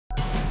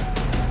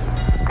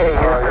Okay,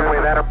 Houston,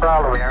 we've had a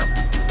problem here.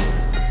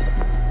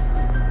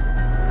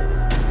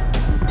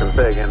 Can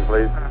say again,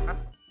 please.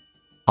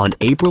 On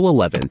April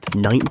 11th,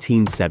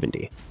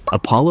 1970,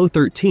 Apollo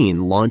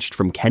 13 launched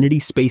from Kennedy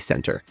Space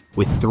Center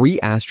with 3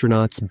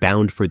 astronauts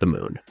bound for the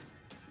moon.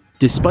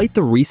 Despite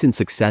the recent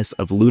success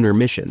of lunar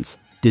missions,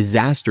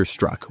 disaster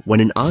struck when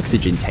an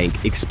oxygen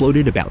tank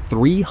exploded about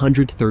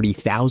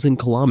 330,000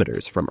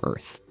 kilometers from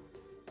Earth.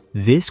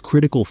 This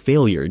critical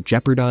failure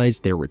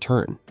jeopardized their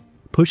return,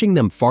 pushing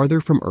them farther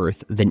from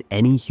Earth than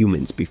any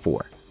humans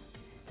before.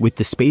 With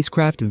the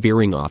spacecraft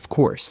veering off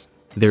course,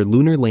 their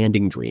lunar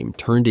landing dream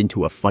turned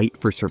into a fight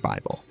for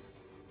survival.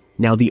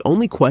 Now, the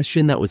only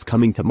question that was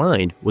coming to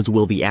mind was,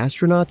 will the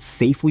astronauts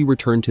safely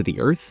return to the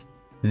Earth?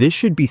 This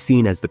should be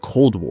seen as the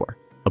Cold War.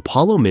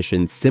 Apollo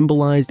missions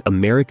symbolized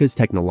America's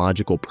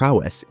technological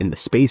prowess in the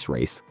space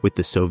race with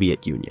the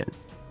Soviet Union.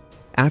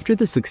 After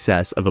the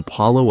success of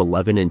Apollo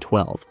 11 and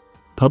 12,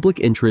 public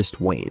interest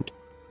waned,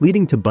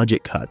 leading to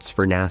budget cuts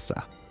for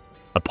NASA.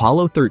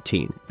 Apollo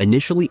 13,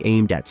 initially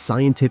aimed at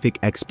scientific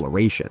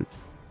exploration,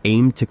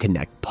 aimed to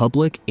connect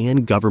public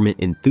and government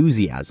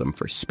enthusiasm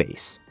for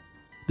space.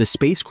 The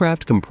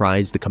spacecraft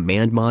comprised the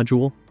command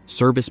module,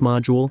 service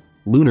module,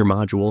 lunar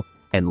module,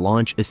 and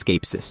launch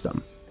escape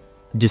system.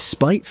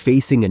 Despite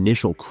facing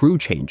initial crew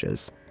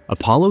changes,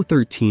 Apollo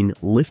 13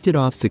 lifted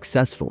off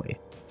successfully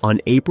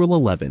on April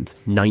 11,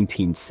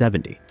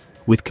 1970,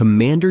 with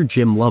Commander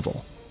Jim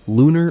Lovell,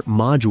 lunar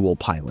module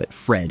pilot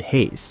Fred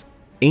Hayes,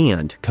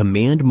 and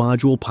command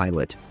module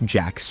pilot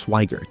Jack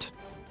Swigert.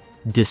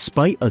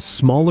 Despite a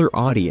smaller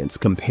audience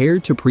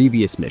compared to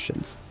previous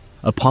missions,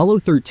 Apollo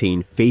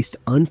 13 faced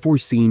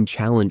unforeseen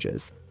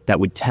challenges that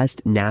would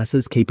test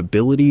NASA's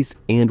capabilities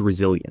and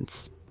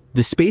resilience.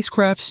 The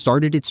spacecraft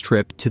started its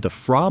trip to the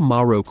Fra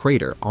Mauro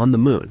crater on the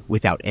moon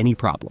without any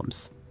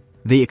problems.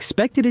 They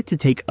expected it to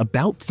take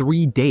about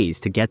 3 days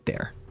to get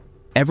there.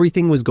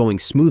 Everything was going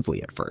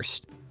smoothly at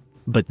first.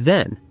 But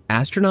then,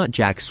 astronaut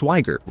Jack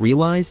Swigert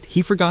realized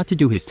he forgot to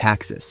do his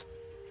taxes.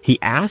 He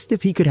asked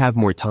if he could have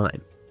more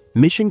time.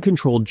 Mission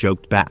Control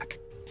joked back,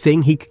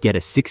 saying he could get a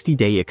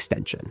 60-day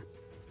extension.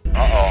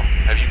 Uh-oh.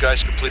 Have you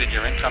guys completed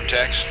your income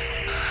tax?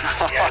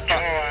 Yeah, Joe,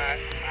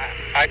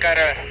 I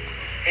gotta...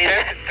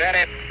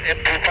 It's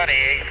too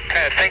funny.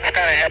 Things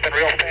kind of happen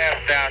real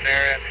fast down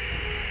there,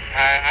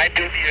 and I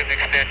do need an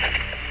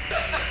extension.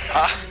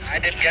 I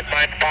didn't get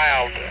mine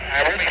filed.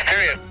 I'm really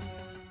serious.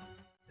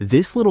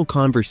 This little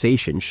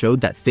conversation showed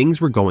that things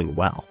were going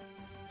well.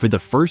 For the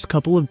first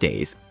couple of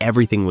days,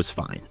 everything was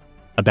fine.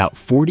 About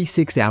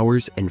 46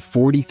 hours and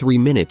 43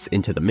 minutes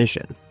into the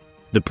mission,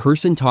 the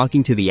person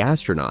talking to the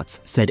astronauts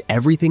said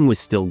everything was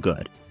still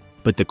good,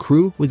 but the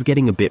crew was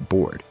getting a bit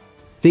bored.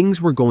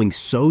 Things were going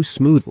so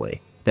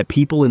smoothly that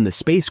people in the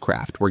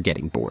spacecraft were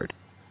getting bored.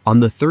 On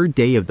the 3rd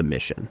day of the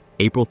mission,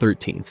 April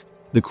 13th,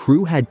 the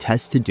crew had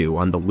tests to do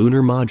on the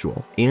lunar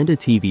module and a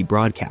TV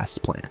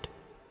broadcast planned.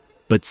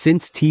 But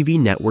since TV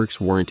networks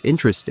weren't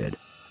interested,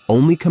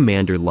 only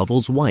Commander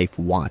Lovell's wife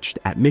watched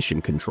at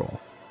Mission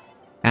Control.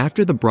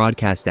 After the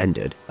broadcast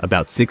ended,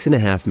 about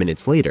 6.5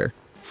 minutes later,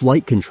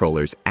 flight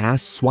controllers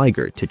asked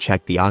Swigert to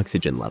check the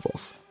oxygen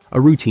levels,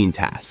 a routine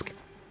task.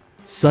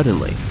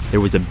 Suddenly,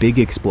 there was a big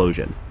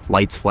explosion,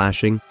 lights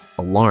flashing,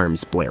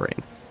 alarms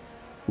blaring.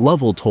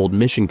 Lovell told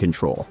Mission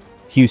Control,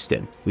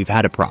 "Houston, we've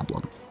had a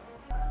problem."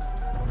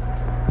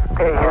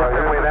 Okay,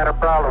 Houston, we've had a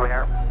problem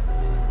here.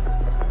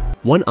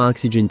 One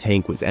oxygen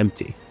tank was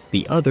empty,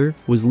 the other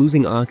was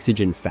losing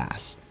oxygen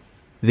fast.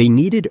 They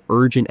needed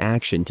urgent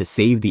action to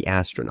save the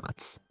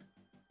astronauts.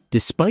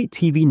 Despite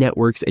TV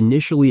networks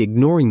initially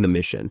ignoring the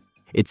mission,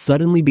 it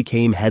suddenly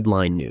became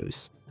headline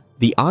news.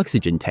 The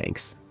oxygen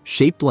tanks,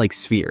 shaped like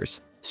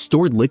spheres,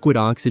 stored liquid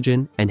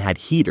oxygen and had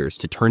heaters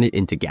to turn it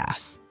into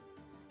gas.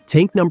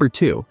 Tank number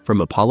 2 from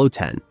Apollo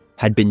 10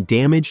 had been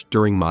damaged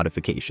during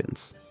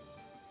modifications.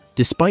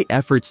 Despite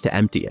efforts to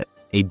empty it,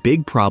 a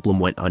big problem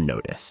went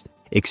unnoticed.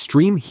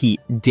 Extreme heat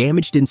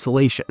damaged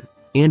insulation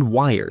and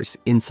wires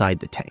inside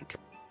the tank.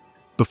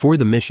 Before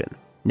the mission,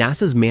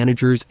 NASA's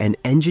managers and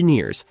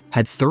engineers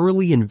had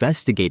thoroughly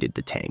investigated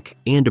the tank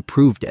and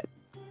approved it,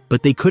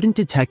 but they couldn't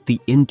detect the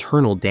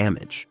internal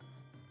damage.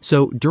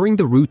 So during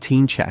the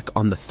routine check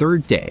on the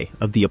 3rd day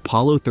of the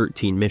Apollo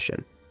 13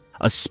 mission,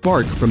 a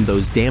spark from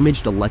those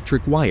damaged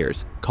electric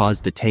wires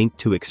caused the tank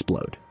to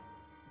explode.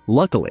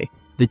 Luckily,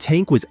 the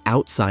tank was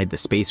outside the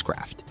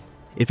spacecraft.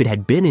 If it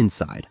had been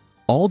inside,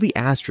 all the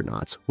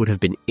astronauts would have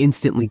been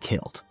instantly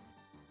killed.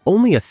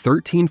 Only a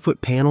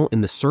 13-foot panel in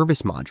the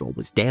service module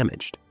was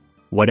damaged.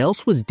 What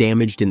else was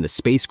damaged in the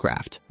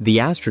spacecraft, the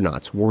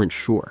astronauts weren't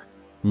sure.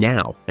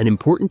 Now, an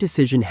important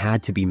decision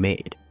had to be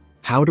made: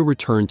 how to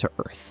return to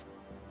Earth.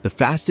 The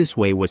fastest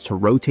way was to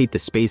rotate the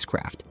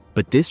spacecraft,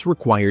 but this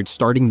required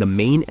starting the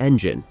main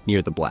engine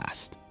near the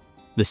blast.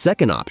 The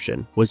second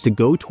option was to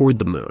go toward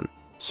the moon,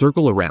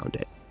 circle around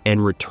it,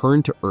 and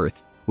return to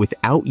Earth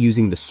without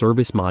using the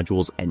service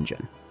module's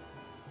engine.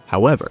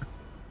 However,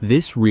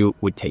 this route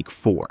would take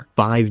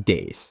 5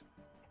 days,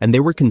 and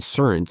there were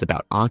concerns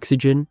about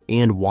oxygen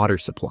and water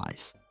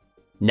supplies.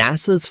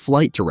 NASA's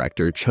flight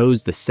director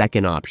chose the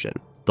second option,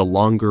 the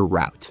longer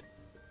route.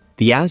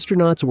 The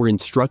astronauts were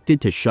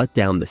instructed to shut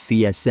down the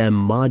CSM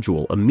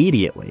module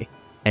immediately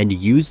and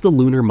use the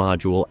lunar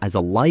module as a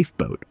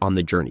lifeboat on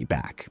the journey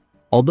back.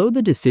 Although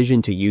the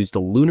decision to use the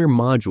lunar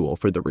module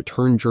for the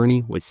return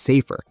journey was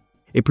safer,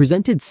 it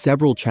presented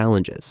several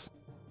challenges.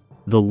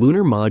 The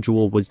lunar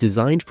module was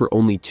designed for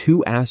only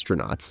 2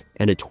 astronauts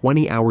and a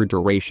 20-hour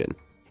duration,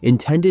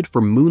 intended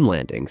for moon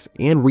landings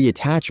and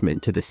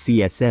reattachment to the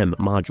CSM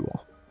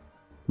module.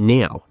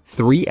 Now,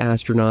 3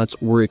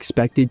 astronauts were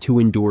expected to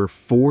endure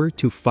 4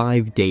 to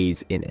 5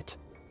 days in it.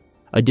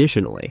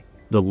 Additionally,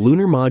 the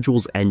lunar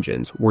module's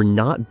engines were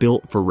not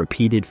built for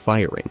repeated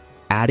firing,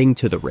 adding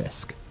to the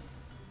risk.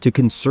 To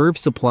conserve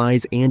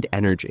supplies and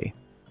energy,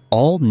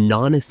 all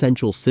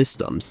non-essential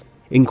systems,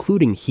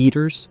 including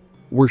heaters,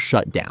 were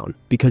shut down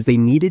because they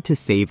needed to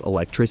save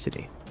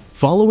electricity.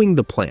 Following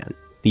the plan,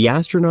 the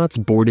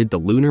astronauts boarded the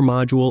lunar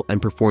module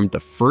and performed the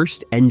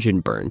first engine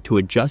burn to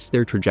adjust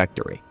their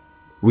trajectory,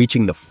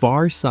 reaching the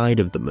far side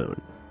of the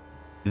moon.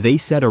 They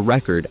set a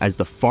record as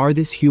the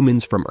farthest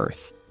humans from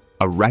Earth,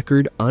 a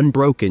record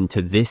unbroken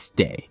to this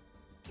day.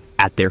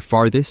 At their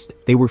farthest,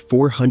 they were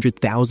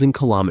 400,000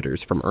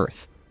 kilometers from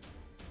Earth.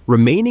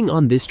 Remaining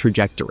on this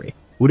trajectory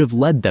would have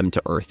led them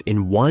to Earth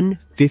in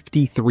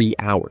 153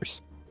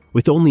 hours,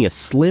 with only a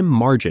slim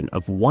margin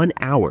of 1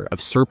 hour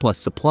of surplus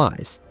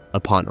supplies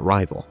upon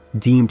arrival,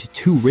 deemed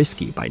too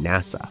risky by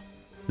NASA.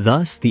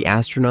 Thus, the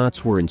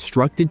astronauts were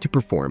instructed to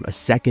perform a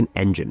second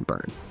engine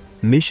burn.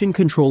 Mission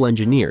control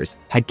engineers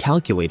had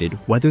calculated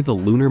whether the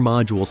lunar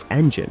module's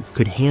engine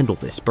could handle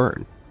this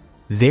burn.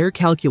 Their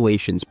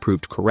calculations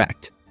proved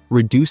correct,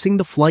 reducing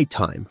the flight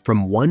time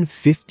from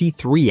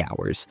 153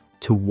 hours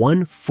to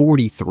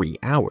 143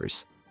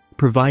 hours,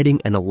 providing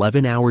an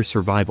 11-hour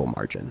survival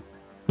margin.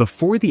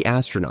 Before the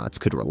astronauts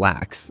could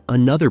relax,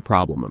 another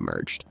problem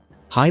emerged: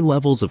 high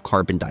levels of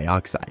carbon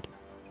dioxide.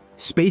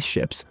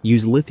 Spaceships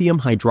use lithium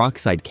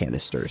hydroxide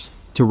canisters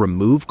to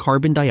remove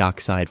carbon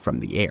dioxide from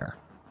the air.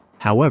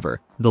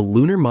 However, the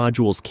lunar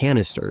module's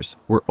canisters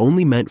were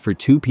only meant for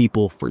 2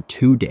 people for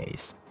 2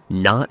 days,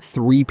 not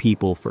 3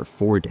 people for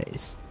 4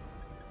 days.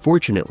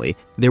 Fortunately,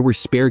 there were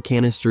spare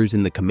canisters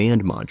in the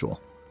command module,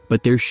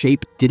 but their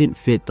shape didn't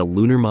fit the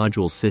lunar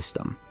module's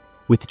system.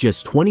 With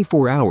just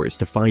 24 hours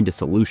to find a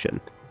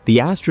solution, the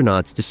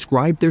astronauts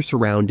described their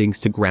surroundings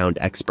to ground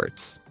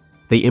experts.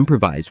 They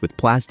improvised with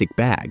plastic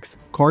bags,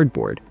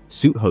 cardboard,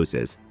 suit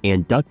hoses,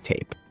 and duct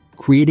tape,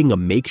 creating a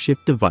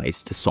makeshift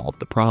device to solve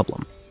the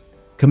problem.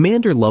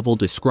 Commander Lovell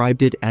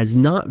described it as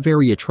not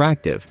very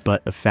attractive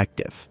but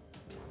effective.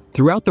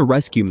 Throughout the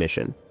rescue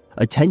mission,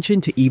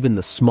 attention to even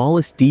the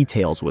smallest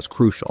details was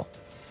crucial.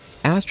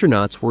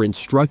 Astronauts were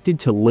instructed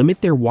to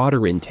limit their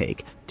water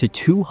intake to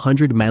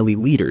 200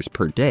 milliliters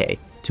per day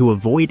to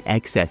avoid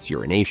excess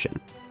urination,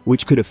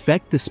 which could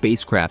affect the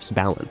spacecraft's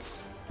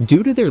balance.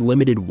 Due to their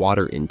limited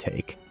water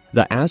intake,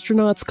 the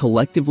astronauts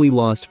collectively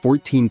lost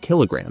 14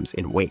 kilograms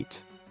in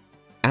weight.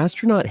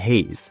 Astronaut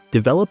Hayes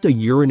developed a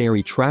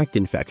urinary tract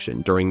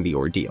infection during the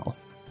ordeal.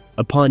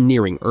 Upon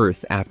nearing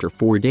Earth after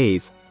 4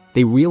 days,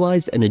 they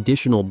realized an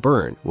additional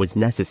burn was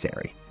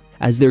necessary,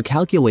 as their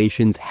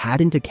calculations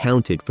hadn't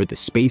accounted for the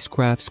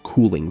spacecraft's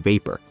cooling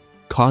vapor,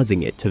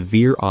 causing it to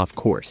veer off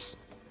course.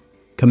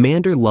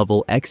 Commander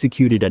Lovell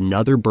executed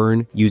another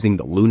burn using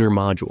the lunar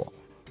module,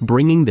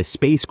 bringing the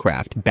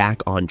spacecraft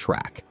back on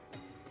track.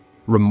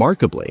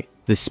 Remarkably,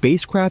 the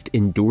spacecraft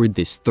endured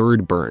this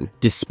third burn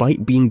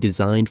despite being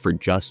designed for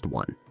just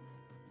one.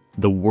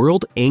 The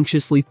world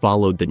anxiously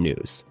followed the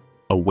news,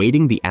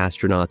 awaiting the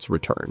astronauts'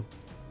 return.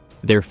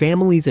 Their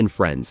families and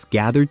friends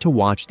gathered to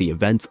watch the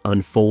events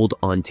unfold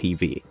on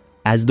TV.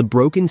 As the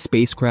broken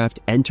spacecraft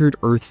entered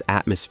Earth's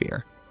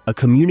atmosphere, a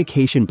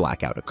communication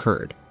blackout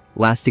occurred,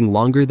 lasting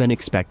longer than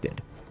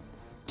expected.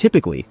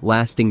 Typically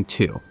lasting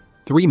 2-3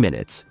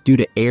 minutes due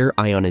to air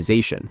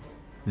ionization,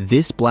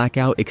 this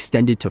blackout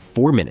extended to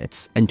 4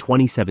 minutes and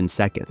 27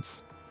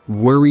 seconds.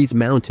 Worries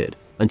mounted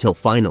until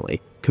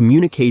finally,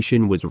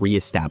 communication was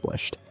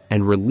re-established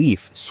and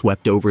relief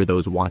swept over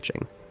those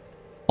watching.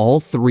 All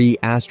 3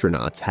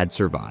 astronauts had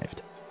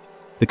survived.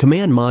 The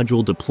command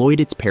module deployed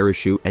its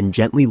parachute and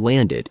gently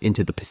landed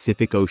into the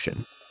Pacific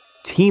Ocean.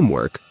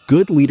 Teamwork,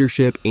 good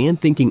leadership, and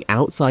thinking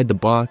outside the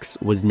box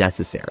was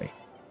necessary,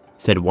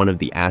 said one of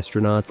the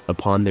astronauts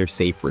upon their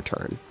safe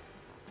return.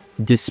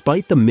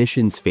 Despite the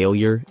mission's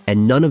failure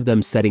and none of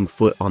them setting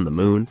foot on the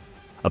moon,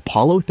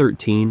 Apollo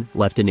 13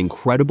 left an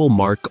incredible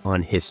mark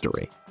on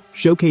history,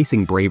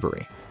 showcasing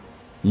bravery.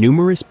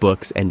 Numerous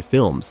books and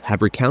films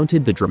have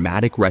recounted the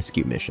dramatic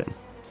rescue mission.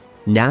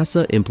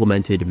 NASA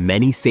implemented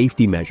many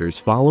safety measures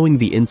following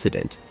the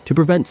incident to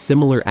prevent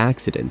similar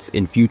accidents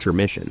in future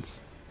missions.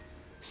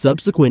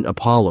 Subsequent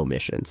Apollo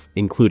missions,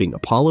 including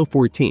Apollo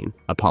 14,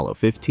 Apollo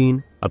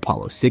 15,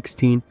 Apollo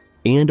 16,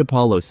 and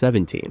Apollo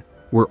 17,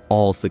 were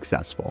all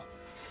successful.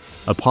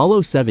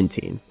 Apollo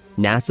 17,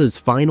 NASA's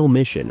final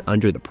mission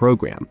under the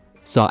program,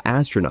 saw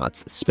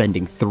astronauts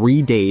spending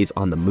 3 days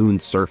on the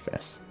moon's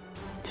surface.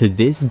 To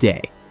this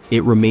day,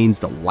 it remains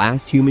the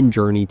last human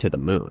journey to the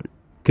moon,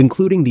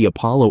 concluding the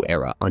Apollo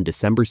era on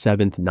December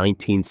 7,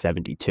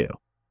 1972.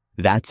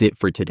 That's it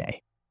for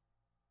today.